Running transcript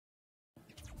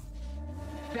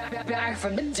back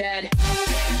from the dead.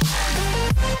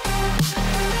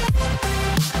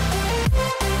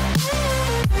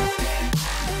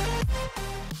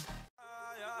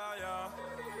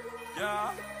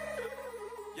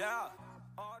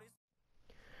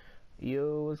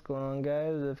 Yo, what's going on,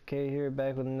 guys? FK here,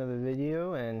 back with another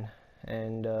video, and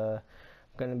I'm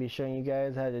gonna be showing you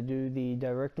guys how to do the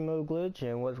direct mode glitch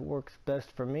and what works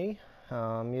best for me.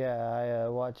 I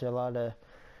watch a lot of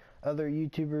other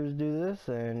YouTubers do this,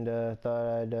 and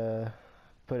thought I'd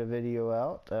put a video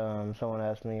out. Someone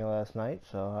asked me last night,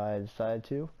 so I decided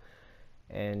to.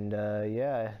 And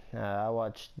I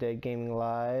watched Dead Gaming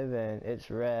Live and It's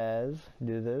Raz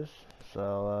do this.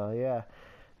 So yeah,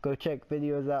 go check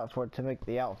videos out for it to make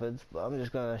the outfits. But I'm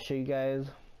just gonna show you guys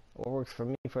what works for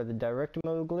me for the direct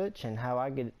mode glitch and how I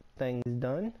get things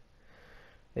done.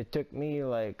 It took me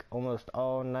like almost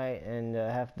all night and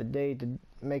half the day to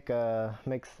make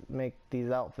these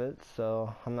outfits,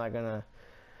 so I'm not gonna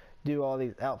do all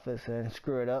these outfits and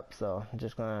screw it up. So I'm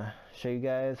just gonna show you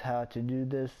guys how to do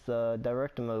this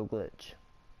direct mode glitch.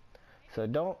 So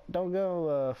don't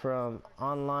go from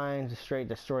online to straight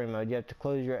to story mode. You have to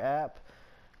close your app,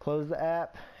 close the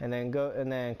app, and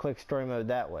then click story mode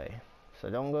that way. So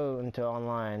don't go into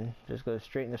online, just go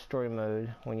straight into story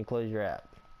mode when you close your app.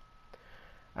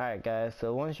 Alright guys,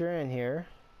 so once you're in here,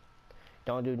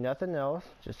 don't do nothing else,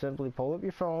 just simply pull up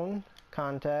your phone,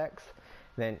 contacts,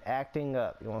 then acting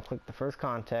up. You want to click the first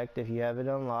contact if you have it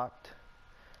unlocked.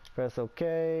 Press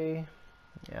OK.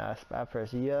 Yeah, I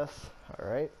press yes.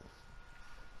 Alright.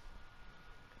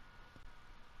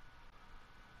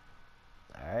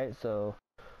 Alright, so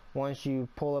once you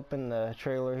pull up in the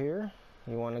trailer here,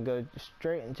 you want to go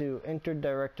straight into enter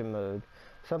director mode.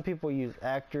 Some people use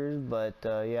actors, but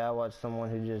yeah, I watched someone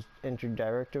who just entered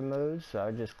director mode, so I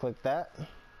just click that.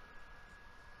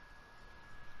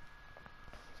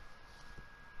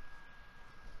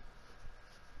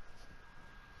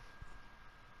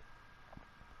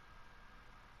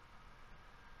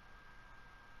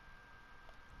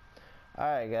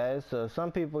 Alright guys, so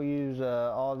some people use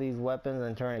all these weapons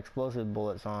and turn explosive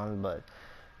bullets on, but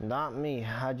not me.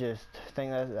 I just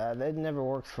think that it never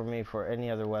works for me for any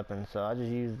other weapon, so I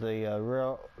just use the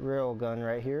rail gun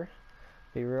right here.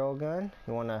 The rail gun.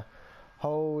 You want to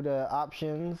hold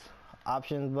options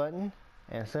button,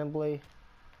 and simply,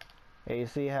 you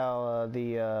see how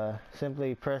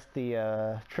simply press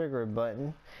the trigger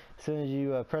button. As soon as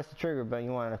you press the trigger button,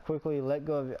 you want to quickly let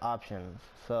go of the options.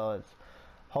 So it's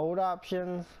hold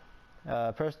options,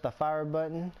 press the fire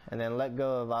button, and then let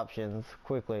go of options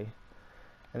quickly.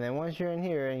 And then once you're in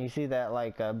here and you see that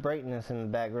like brightness in the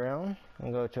background,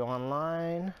 and go to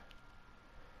online,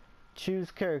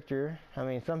 choose character. I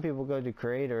mean, some people go to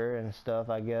creator and stuff,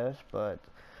 I guess, but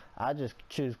I just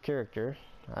choose character.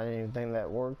 I didn't even think that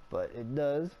worked, but it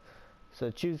does. So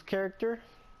choose character,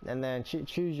 and then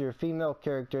choose your female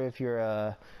character if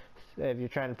you're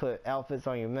trying to put outfits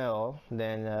on your male.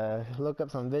 Then look up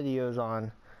some videos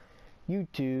on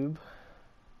YouTube.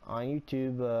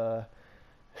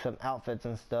 Some outfits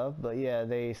and stuff, but yeah,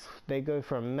 they go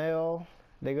from male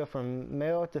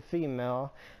to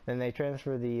female, and they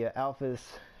transfer the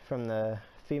outfits from the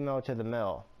female to the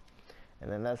male,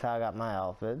 and then that's how I got my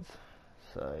outfits.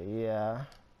 So yeah,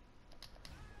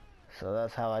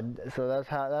 that's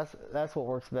what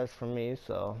works best for me.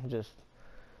 So just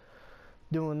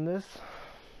doing this,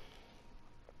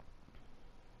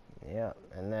 yeah,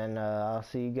 and then I'll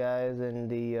see you guys in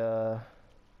the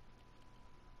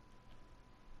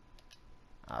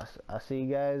I'll see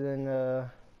you guys in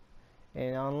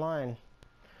online.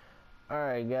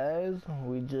 Alright guys,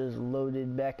 we just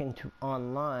loaded back into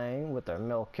online with our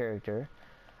male character.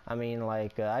 I mean,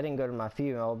 like, I didn't go to my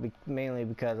female mainly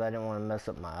because I didn't want to mess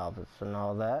up my outfits and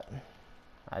all that.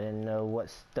 I didn't know what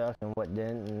stuck and what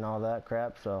didn't and all that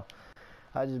crap, so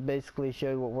I just basically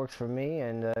showed what works for me.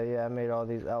 And yeah, I made all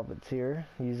these outfits here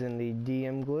using the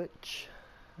DM glitch,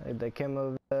 the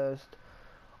camo vest,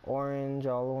 all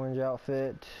orange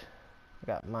outfit.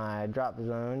 Got my drop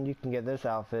zone. You can get this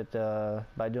outfit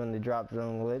by doing the drop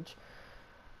zone glitch.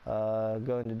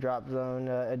 Go into drop zone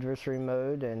adversary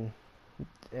mode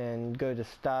and go to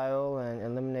style and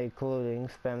eliminate clothing.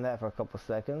 Spam that for a couple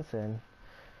seconds and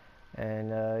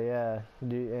yeah,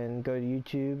 go to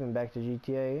YouTube and back to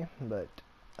GTA. But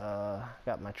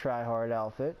got my try hard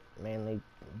outfit. Mainly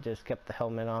just kept the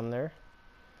helmet on there.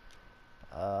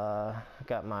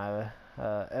 Got my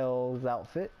L's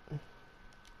outfit,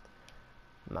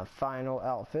 my final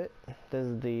outfit. This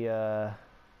is the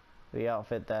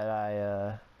outfit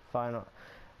that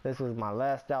this was my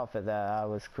last outfit that I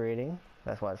was creating.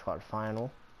 That's why it's called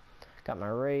final. Got my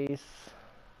race,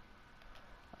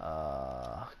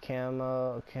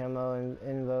 camo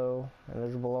invo,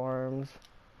 invisible arms.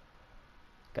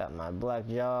 Got my black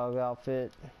jog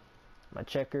outfit, my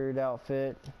checkered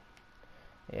outfit.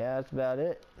 Yeah, that's about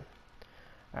it.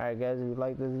 Alright guys, if you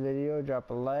like this video, drop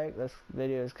a like. This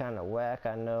video is kind of whack,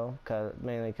 I know,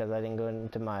 mainly because I didn't go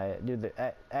into do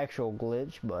the actual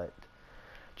glitch, but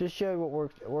just show you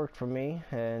what worked for me.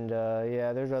 And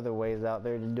yeah, there's other ways out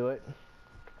there to do it,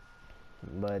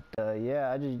 but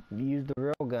yeah, I just used the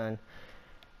rail gun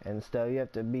and stuff. You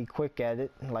have to be quick at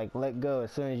it, like let go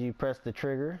as soon as you press the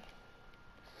trigger.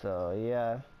 So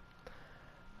yeah,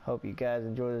 hope you guys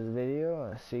enjoy this video.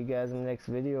 I'll see you guys in the next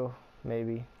video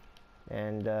maybe.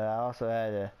 And I also had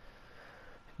to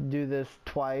do this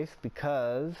twice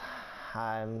because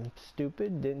I'm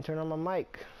stupid, didn't turn on my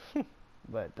mic.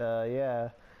 But yeah,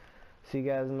 see you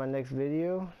guys in my next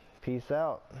video. Peace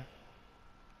out.